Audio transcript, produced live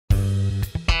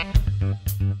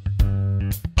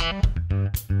Tell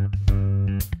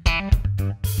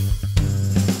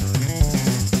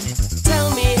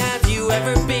me, have you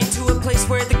ever been to a place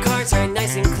where the cars are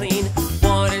nice and clean?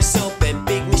 Water, soap, and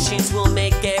big machines will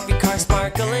make every car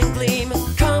sparkle and gleam.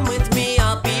 Come with me,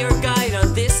 I'll be your guide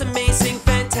on this amazing,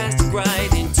 fantastic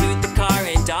ride. Into the car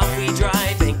and off we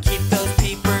drive, and keep those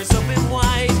peepers open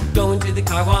wide. Going to the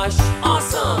car wash,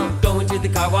 awesome! Going to the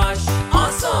car wash,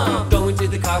 awesome! Going to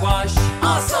the car wash,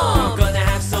 awesome! Gonna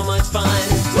have so much fun,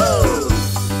 woo!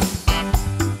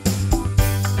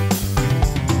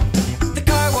 The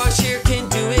car wash here can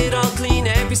do it all, clean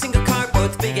every single car,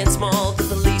 both big and small. The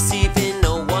police even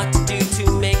know what to do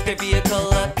to make their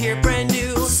vehicle appear brand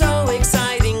new. So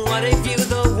exciting, what a view!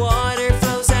 The water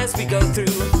flows as we go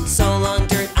through. So long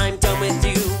dirt, I'm done with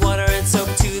you. Water and soap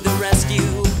to the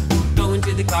rescue. Going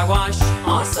to the car wash,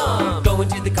 awesome! Going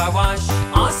to the car wash,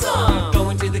 awesome!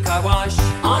 Going to the car wash,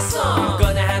 awesome!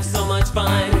 Gonna have so much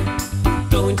fun.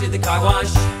 Going to the car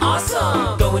wash,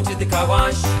 awesome! Going to the car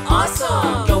wash,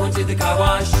 awesome! Going to the car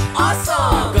wash,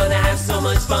 awesome! Gonna have so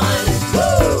much fun.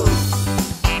 Woo!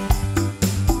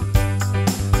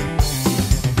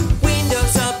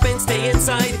 Windows up and stay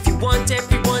inside if you want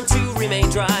everyone to remain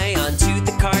dry. Onto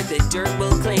the car, the dirt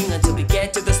will cling until we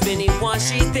get to the spinning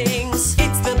washy things.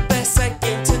 It's the best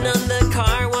second to none. The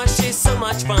car wash is so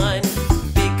much fun.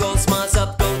 Big old smiles,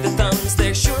 up go the thumbs.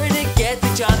 They're sure to get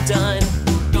the job done.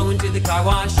 Going to the car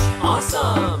wash,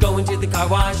 awesome! Going to the car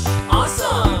wash,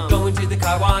 awesome! Going to the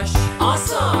car wash,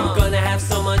 awesome! Gonna have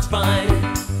so much fun.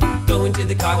 Going to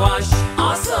the car wash,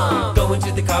 awesome! Going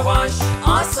to the car wash,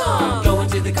 awesome! Going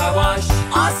to the car wash,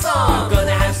 awesome!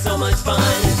 Gonna have so much fun.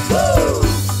 Woo!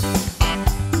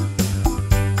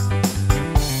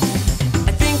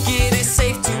 I think it is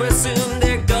safe to assume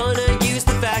they're gonna use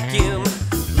the vacuum.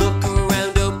 Look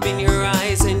around, open your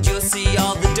eyes, and you'll see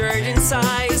all the dirt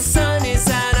inside. The sun is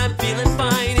out, I'm feeling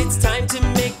fine. It's time to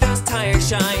make those tires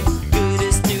shine. Good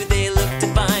as new, they look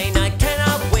divine. I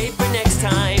cannot wait for next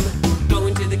time.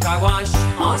 Going to the car wash,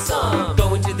 awesome!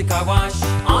 Going to the car wash,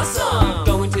 awesome!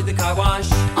 Going to the car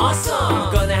wash,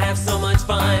 awesome! Gonna have so much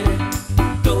fun.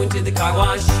 Going to the car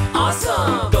wash,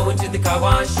 awesome! Going to the car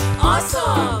wash,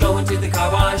 awesome! Going to the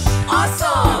car wash,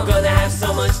 awesome! Gonna have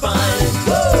so much fun.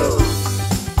 Woo!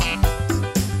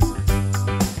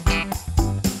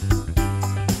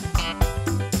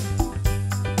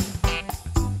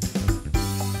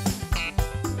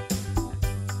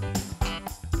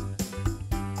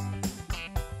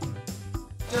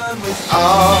 Done with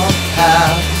our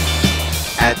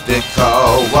half. At the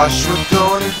car wash, we're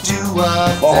gonna do a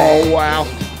thing. Oh, wow.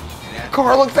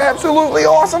 Car looks absolutely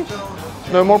awesome.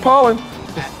 No more pollen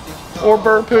or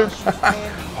bird poop.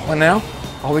 Oh, and now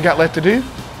all we got left to do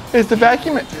is to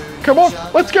vacuum it. Come on,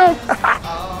 let's go.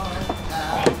 Oh,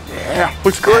 yeah,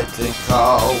 looks good. At the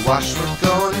car wash, we're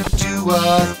gonna do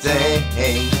a thing.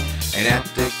 And at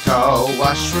the car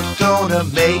wash, we're gonna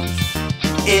make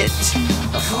it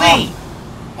clean.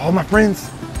 All my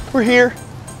friends, we're here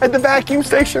at the vacuum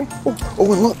station. Oh,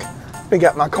 and look, we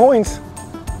got my coins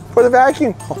for the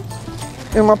vacuum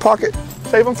in my pocket.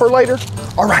 Save them for later.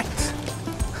 All right,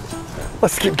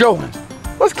 let's get going.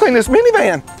 Let's clean this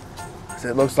minivan.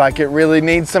 It looks like it really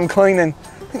needs some cleaning.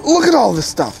 Look at all this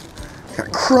stuff.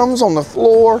 Got crumbs on the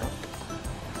floor.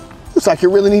 Looks like it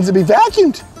really needs to be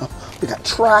vacuumed. We got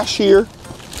trash here.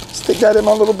 Stick that in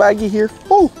my little baggie here.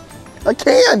 Oh, I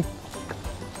can.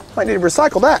 Might need to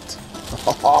recycle that.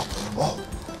 Oh.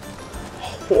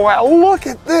 Wow, look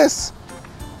at this.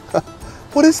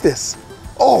 What is this?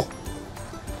 Oh,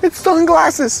 it's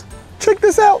sunglasses. Check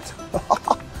this out.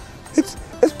 It's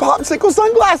popsicle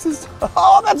sunglasses.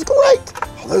 Oh, that's great.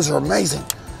 Oh, those are amazing.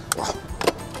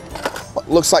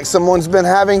 Looks like someone's been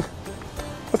having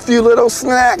a few little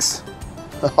snacks.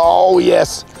 Oh,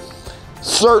 yes.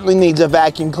 Certainly needs a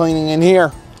vacuum cleaning in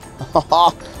here.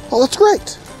 Oh, that's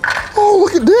great. Oh,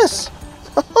 look at this.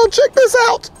 Oh, check this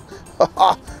out.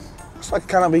 Looks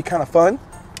like it'll be kind of fun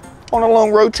on a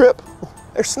long road trip.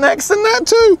 There's snacks in that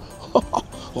too. Oh,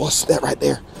 what's that right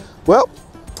there? Well,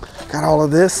 got all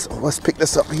of this. Let's pick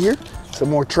this up here. Some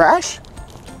more trash.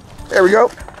 There we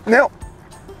go. Now,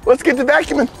 let's get to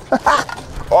vacuuming.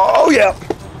 Oh, yeah.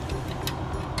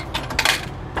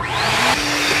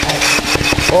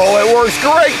 Oh, it works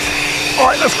great. All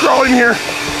right, let's crawl in here.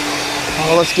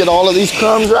 Oh, let's get all of these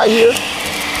crumbs right here.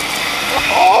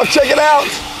 Oh, check it out.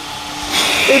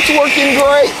 It's working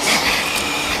great.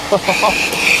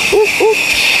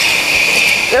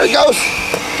 There it goes.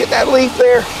 Get that leaf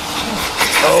there.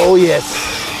 Oh, yes.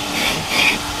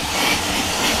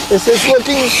 This is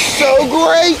looking so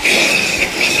great.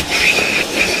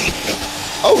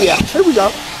 Oh, yeah. Here we go.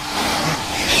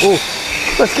 Oh,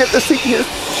 Let's get this seat here.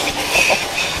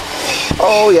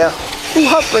 Oh yeah. Ooh,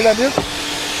 hot spring out here.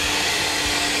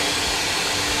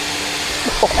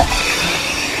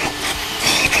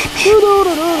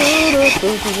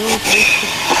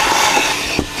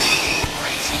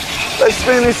 Let's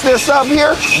finish this up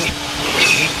here.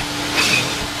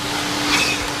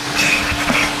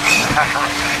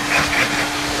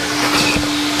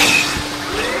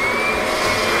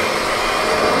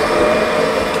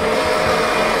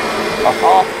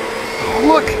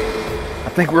 Look, I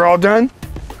think we're all done.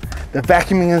 The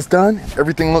vacuuming is done.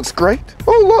 Everything looks great.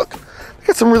 Oh, look, we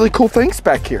got some really cool things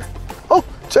back here. Oh,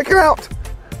 check it out.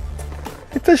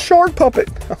 It's a shark puppet.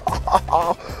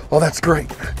 Oh, that's great.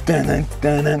 Dun,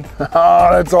 dun, dun. Oh,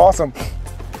 that's awesome.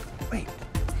 Wait,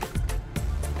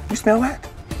 you smell that?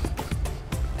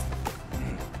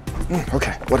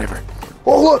 Okay, whatever.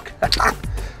 Oh, look.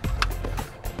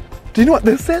 Do you know what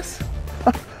this is?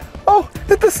 Oh,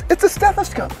 it's a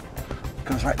stethoscope. It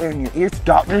goes right there in your ears.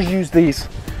 Doctors use these.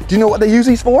 Do you know what they use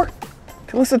these for?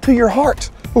 To listen to your heart.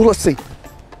 Oh, let's see.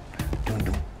 Dun,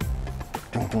 dun.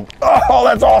 Dun, dun. Oh,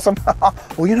 that's awesome.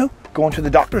 Well, you know, going to the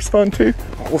doctor's fun too.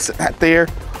 We'll sit that there.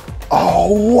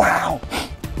 Oh, wow.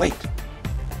 Wait,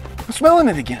 I'm smelling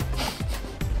it again.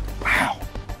 Wow,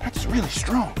 that's really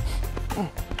strong.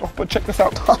 Oh, but check this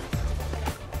out.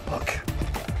 Look,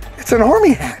 it's an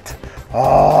army hat.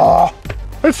 Oh,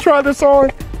 let's try this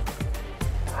on.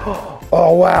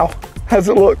 Oh, wow. How's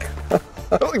it look?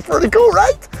 It looks pretty cool,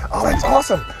 right? Oh, that's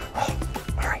awesome. Oh,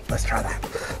 all right, let's try that.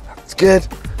 That's good.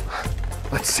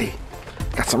 Let's see.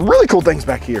 Got some really cool things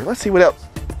back here. Let's see what else.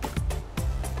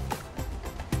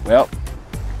 Well,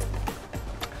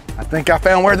 I think I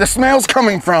found where the smell's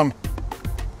coming from.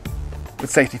 But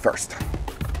safety first.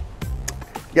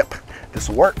 Yep, this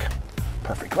will work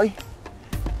perfectly.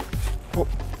 Oh,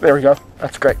 there we go.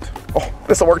 That's great. Oh,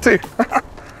 this will work too.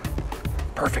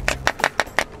 Perfect.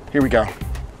 Here we go.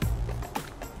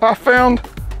 I found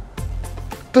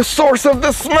the source of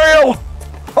the smell.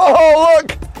 Oh,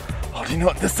 look. Oh, do you know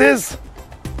what this is?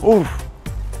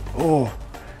 Oh,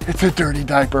 it's a dirty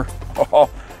diaper. Oh,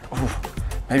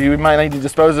 maybe we might need to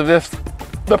dispose of this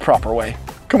the proper way.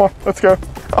 Come on, let's go.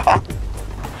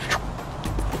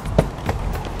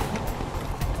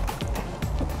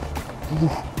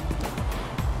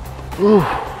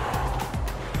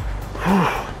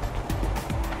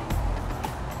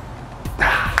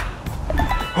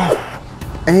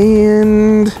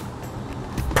 And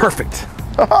perfect.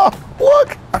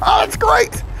 Look, that's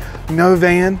great. No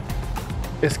van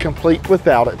is complete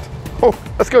without it. Oh,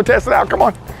 let's go test it out, come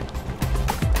on.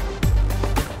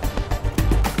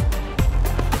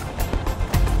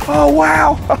 Oh,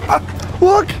 wow.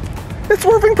 Look, it's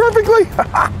working perfectly.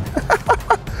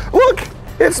 Look,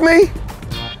 it's me.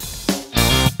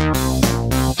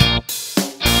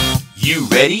 You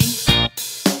ready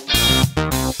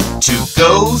to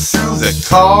go through the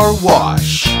car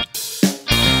wash?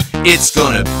 It's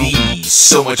gonna be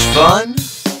so much fun.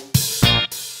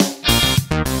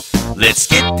 Let's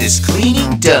get this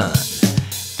cleaning done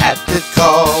at the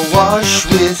car wash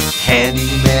with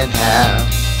Handyman Hal.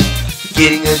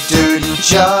 Getting a dirty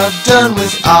job done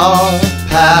with our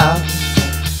pal.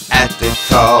 At the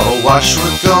car wash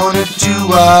we're gonna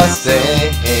do our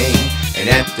thing. And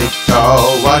at the car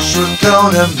wash we're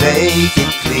gonna make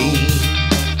it clean.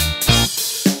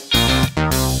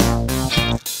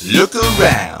 Look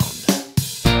around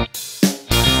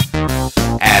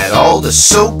at all the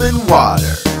soap and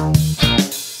water,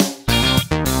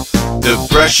 the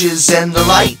brushes and the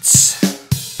lights.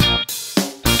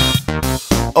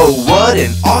 Oh, what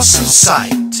an awesome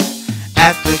sight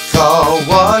at the car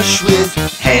wash with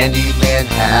Handyman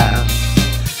Hal.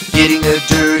 Getting a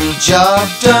dirty job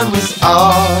done with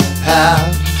our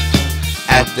pal.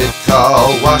 At the car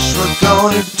wash we're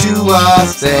gonna do our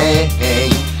thing.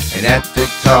 And at the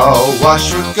car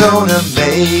wash we're gonna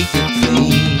make it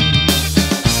clean.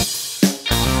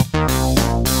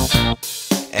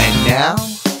 And now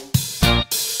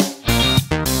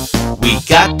we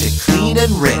got to clean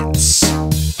and rinse.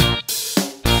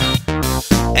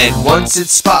 And once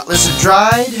it's spotless and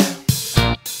dried,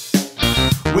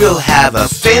 we'll have a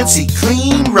fancy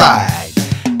clean ride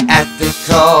at the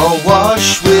car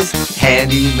wash with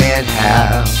Handyman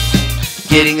Hal.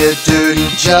 Getting a dirty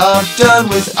job done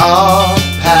with our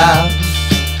pal.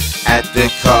 At the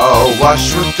car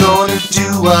wash we're gonna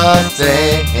do our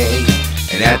thing.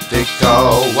 And at the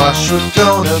car wash we're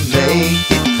gonna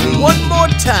make it clean. One more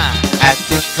time. At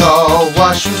the car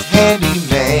wash with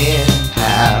Handyman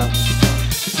Hal.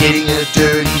 Getting a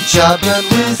dirty job done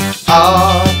with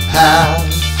our pal.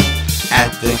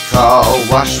 At the car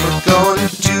wash we're gonna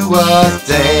do our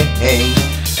thing.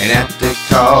 And at the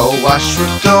car wash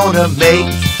we're gonna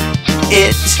make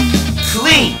it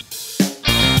clean.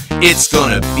 It's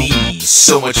gonna be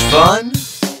so much fun.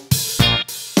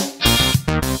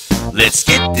 Let's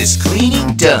get this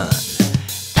cleaning done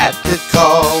at the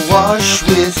car wash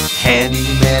with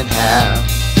Handyman Hal.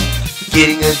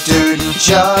 Getting a dirty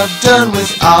job done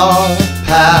with our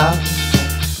pal.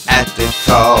 At the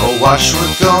car wash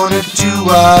we're gonna do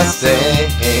our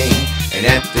thing. And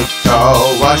at the car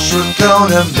wash we're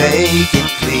gonna make it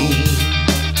clean.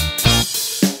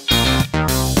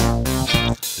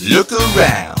 Look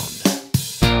around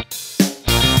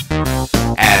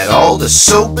at all the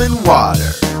soap and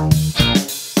water,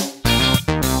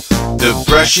 the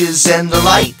brushes and the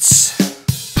lights.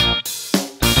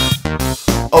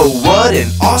 Oh, what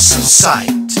an awesome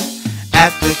sight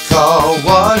at the car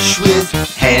wash with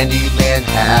Handyman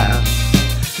Hal.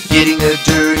 Getting a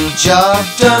dirty job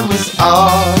done with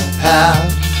our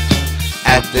pal.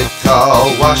 At the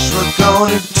car wash we're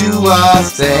gonna do our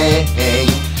thing.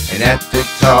 And at the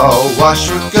car wash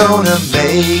we're gonna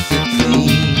make it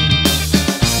clean.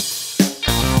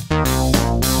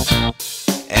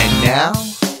 And now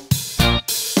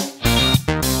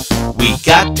we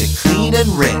got to clean and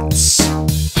rinse.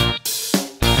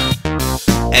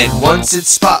 And once it's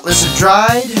spotless and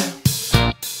dried,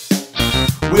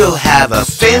 we'll have a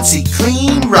fancy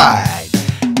clean ride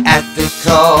at the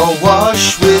car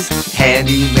wash with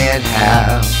Handyman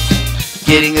Hal.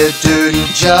 Getting a dirty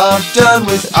job done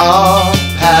with our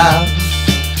pal.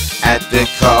 At the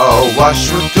car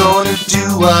wash we're gonna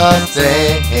do our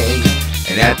thing.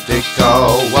 And at the car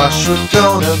wash we're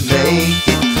gonna make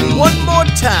it clean. One more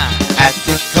time. At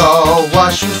the car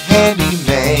wash with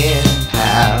Handyman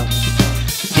Hal.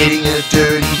 Getting a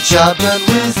dirty job done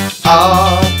with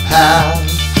our pal.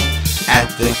 At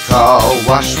the car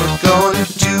wash we're gonna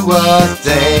do our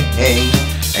thing.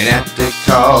 And at the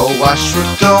car wash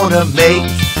we're gonna make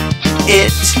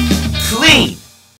it clean.